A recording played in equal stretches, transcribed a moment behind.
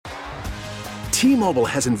T-Mobile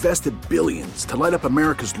has invested billions to light up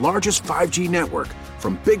America's largest 5G network,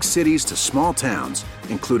 from big cities to small towns,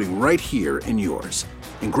 including right here in yours.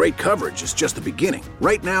 And great coverage is just the beginning.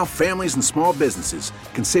 Right now, families and small businesses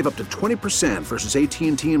can save up to 20% versus AT&T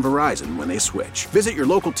and Verizon when they switch. Visit your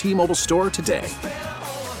local T-Mobile store today.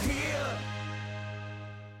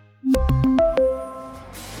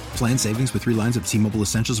 Plan savings with 3 lines of T-Mobile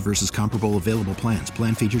Essentials versus comparable available plans.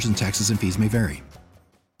 Plan features and taxes and fees may vary.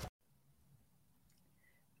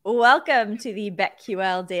 Welcome to the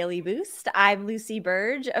BetQL Daily Boost. I'm Lucy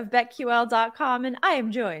Burge of BetQL.com, and I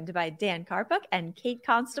am joined by Dan Karpuk and Kate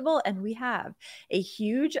Constable, and we have a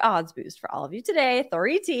huge odds boost for all of you today.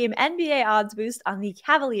 3-team NBA odds boost on the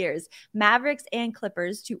Cavaliers, Mavericks, and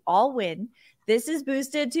Clippers to all win. This is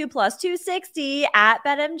boosted to plus 260 at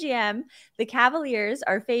BetMGM. The Cavaliers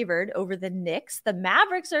are favored over the Knicks. The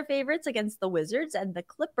Mavericks are favorites against the Wizards, and the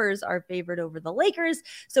Clippers are favored over the Lakers.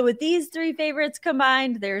 So with these 3 favorites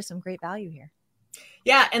combined, there's some great value here.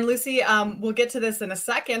 Yeah, and Lucy, we'll get to this in a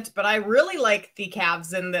second, but I really like the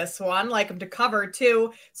Cavs in this one, like them to cover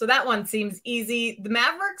too. So that one seems easy. The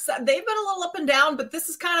Mavericks, they've been a little up and down, but this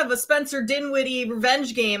is kind of a Spencer Dinwiddie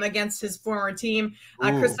revenge game against his former team.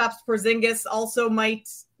 Kristaps Porzingis also might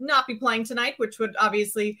not be playing tonight, which would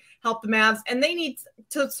obviously help the Mavs. And they need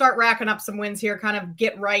to start racking up some wins here, kind of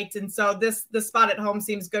get right. And so this spot at home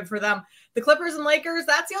seems good for them. The Clippers and Lakers,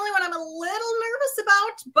 that's the only one I'm a little nervous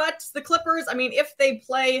about. But the Clippers, I mean, if they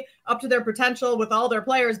play up to their potential with all their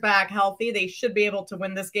players back healthy, they should be able to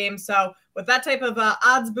win this game. So with that type of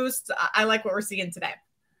odds boost, I like what we're seeing today.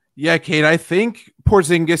 Yeah, Kate, I think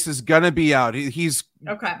Porzingis is going to be out. He's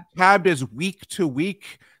tabbed as week to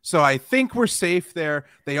week. So I think we're safe there.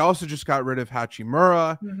 They also just got rid of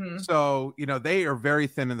Hachimura. So, they are very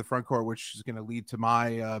thin in the front court, which is going to lead to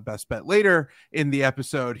my best bet later in the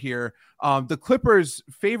episode here. The Clippers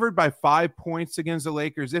favored by 5 points against the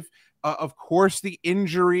Lakers. If, of course, the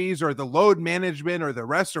injuries or the load management or the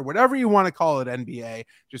rest or whatever you want to call it, NBA,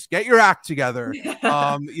 just get your act together.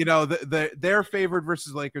 They're favored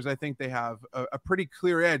versus Lakers. I think they have a pretty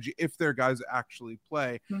clear edge if their guys actually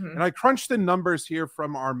play. And I crunched the numbers here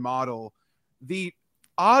from our model. The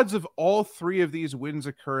odds of all 3 of these wins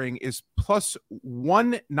occurring is plus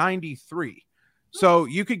 193. So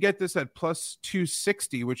you could get this at plus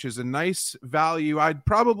 260, which is a nice value. I'd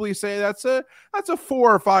probably say that's a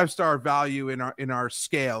 4 or 5 star value in our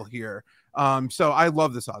scale here. So I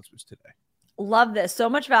love this odds boost today. Love this. So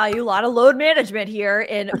much value. A lot of load management here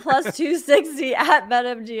in plus 260 at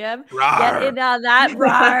BetMGM. Get in on that.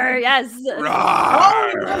 Rawr. Yes. Rawr.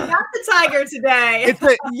 Oh, we got the tiger today.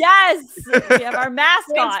 Yes. We have our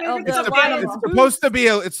mascot.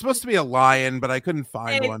 It's supposed to be a lion, but I couldn't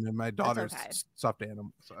find one in my daughter's stuffed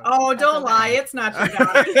animal. So. Oh, don't lie. It's not your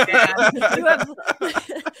daughter. You have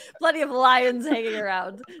plenty of lions hanging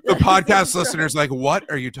around. The podcast listeners like, what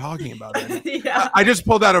are you talking about? I just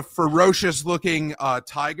pulled out a ferocious looking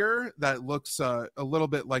tiger that looks a little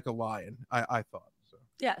bit like a lion, I thought.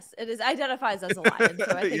 Yes, it identifies as a lion,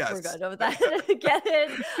 so I think we're good with that. Get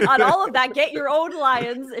in on all of that. Get your own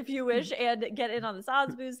lions if you wish, and get in on this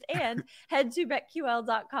odds boost. And head to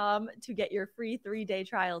BetQL.com to get your free 3-day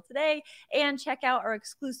trial today, and check out our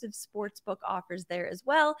exclusive sportsbook offers there as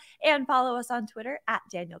well. And follow us on Twitter at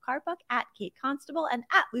Daniel Karpuk, at Kate Constable, and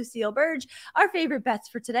at Lucille Burge. Our favorite bets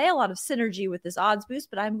for today, a lot of synergy with this odds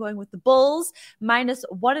boost, but I'm going with the Bulls minus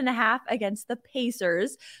 1.5 against the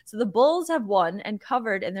Pacers. So the Bulls have won and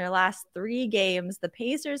covered in their last 3 games. The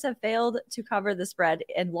Pacers have failed to cover the spread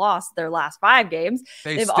and lost their last 5 games.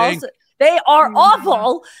 They are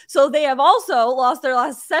awful. So they have also lost their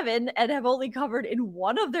last 7 and have only covered in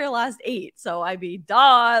 1 of their last 8. So I mean,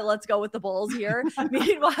 let's go with the Bulls here.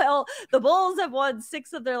 Meanwhile, the Bulls have won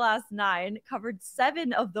 6 of their last 9, covered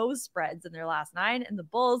 7 of those spreads in their last 9. And the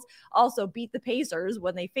Bulls also beat the Pacers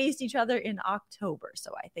when they faced each other in October.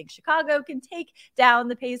 So I think Chicago can take down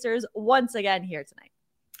the Pacers once again here tonight.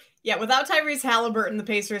 Yeah, without Tyrese Halliburton, the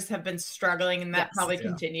Pacers have been struggling, and that probably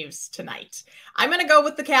continues tonight. I'm going to go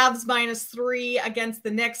with the Cavs minus 3 against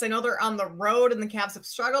the Knicks. I know they're on the road, and the Cavs have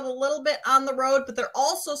struggled a little bit on the road, but they're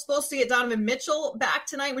also supposed to get Donovan Mitchell back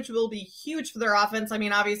tonight, which will be huge for their offense. I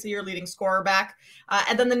mean, obviously, your leading scorer back.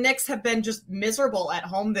 And then the Knicks have been just miserable at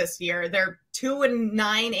home this year. They're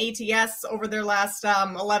 2-9 ATS over their last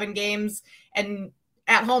 11 games, and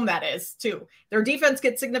at home, that is, too. Their defense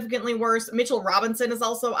gets significantly worse. Mitchell Robinson is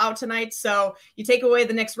also out tonight. So you take away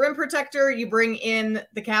the Knicks rim protector. You bring in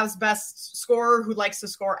the Cavs' best scorer who likes to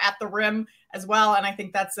score at the rim as well. And I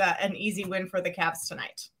think that's an easy win for the Cavs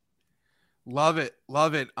tonight. Love it.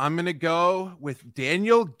 Love it. I'm going to go with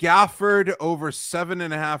Daniel Gafford over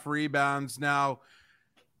 7.5 rebounds. Now,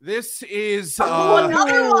 This is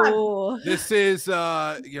another one. This is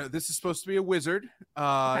this is supposed to be a wizard,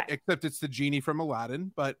 except it's the genie from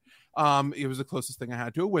Aladdin, but it was the closest thing I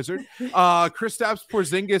had to a wizard. Kristaps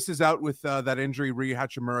Porzingis is out with that injury. Rui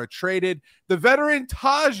Hachimura traded. The veteran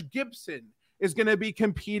Taj Gibson is going to be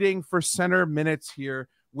competing for center minutes here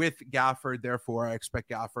with Gafford. Therefore, I expect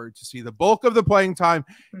Gafford to see the bulk of the playing time.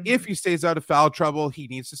 If he stays out of foul trouble, he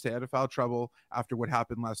needs to stay out of foul trouble after what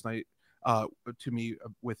happened last night to me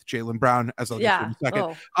with Jaylen Brown, as I'll get to in a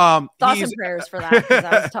second. Thoughts and prayers for that, because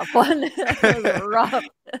that was a tough one. That was rough.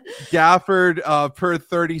 Gafford per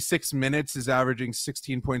 36 minutes is averaging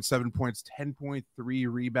 16.7 points, 10.3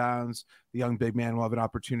 rebounds. The young big man will have an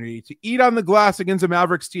opportunity to eat on the glass against a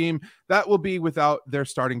Mavericks team that will be without their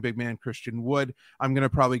starting big man, Christian Wood. I'm going to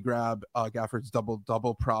probably grab Gafford's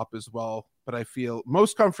double prop as well, but I feel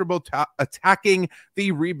most comfortable attacking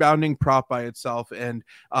the rebounding prop by itself. And,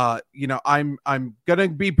 I'm going to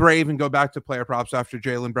be brave and go back to player props after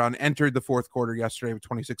Jaylen Brown entered the fourth quarter yesterday with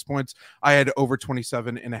 26 points. I had over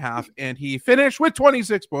 27.5, and he finished with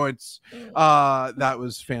 26 points. That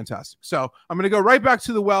was fantastic. So I'm going to go right back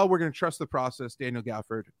to the well. We're going to trust the process. Daniel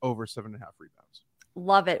Gafford over 7.5 rebounds.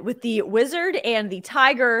 Love it. With the wizard and the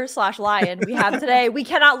tiger/lion we have today, we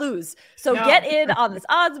cannot lose. So get in on this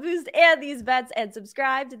odds boost and these bets, and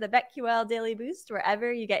subscribe to the BetQL Daily Boost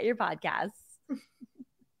wherever you get your podcasts.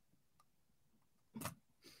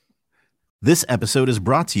 This episode is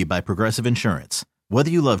brought to you by Progressive Insurance. Whether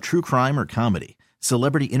you love true crime or comedy,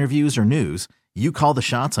 celebrity interviews or news, you call the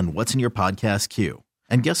shots on what's in your podcast queue.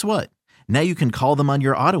 And guess what? Now you can call them on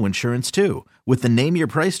your auto insurance too with the Name Your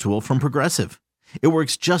Price tool from Progressive. It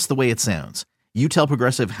works just the way it sounds. You tell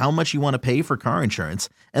Progressive how much you want to pay for car insurance,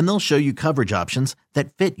 and they'll show you coverage options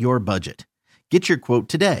that fit your budget. Get your quote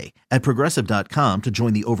today at Progressive.com to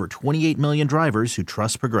join the over 28 million drivers who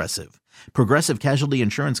trust Progressive. Progressive Casualty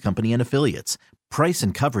Insurance Company and Affiliates. Price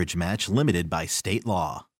and coverage match limited by state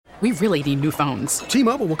law. We really need new phones.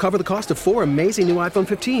 T-Mobile will cover the cost of 4 amazing new iPhone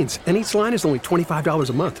 15s, and each line is only $25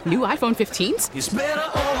 a month. New iPhone 15s? It's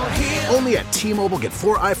better over here. Only at T-Mobile, get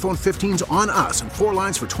 4 iPhone 15s on us and 4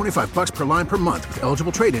 lines for $25 per line per month with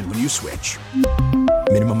eligible trade-in when you switch.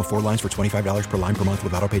 Minimum of 4 lines for $25 per line per month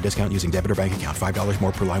with autopay discount using debit or bank account. $5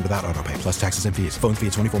 more per line without autopay, plus taxes and fees. Phone fee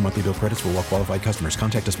at 24 monthly bill credits for well-qualified customers.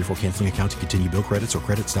 Contact us before canceling account to continue bill credits or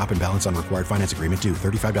credit stop and balance on required finance agreement due.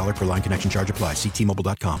 $35 per line connection charge applies. See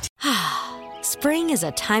T-Mobile.com. Spring is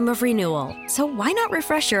a time of renewal, so why not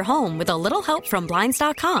refresh your home with a little help from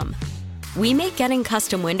Blinds.com? We make getting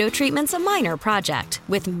custom window treatments a minor project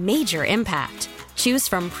with major impact. Choose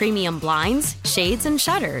from premium blinds, shades, and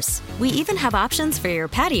shutters. We even have options for your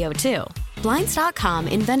patio, too. Blinds.com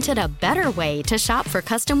invented a better way to shop for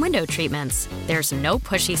custom window treatments. There's no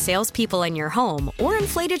pushy salespeople in your home or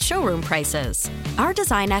inflated showroom prices. Our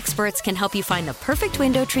design experts can help you find the perfect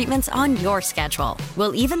window treatments on your schedule.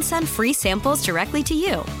 We'll even send free samples directly to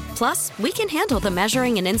you. Plus, we can handle the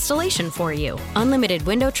measuring and installation for you. Unlimited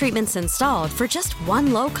window treatments installed for just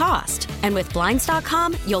one low cost. And with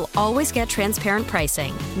Blinds.com, you'll always get transparent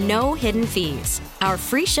pricing. No hidden fees. Our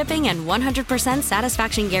free shipping and 100%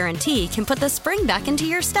 satisfaction guarantee can put the spring back into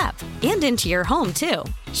your step and into your home, too.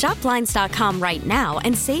 Shop Blinds.com right now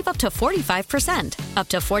and save up to 45%. Up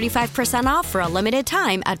to 45% off for a limited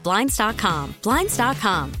time at Blinds.com.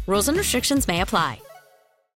 Blinds.com. Rules and restrictions may apply.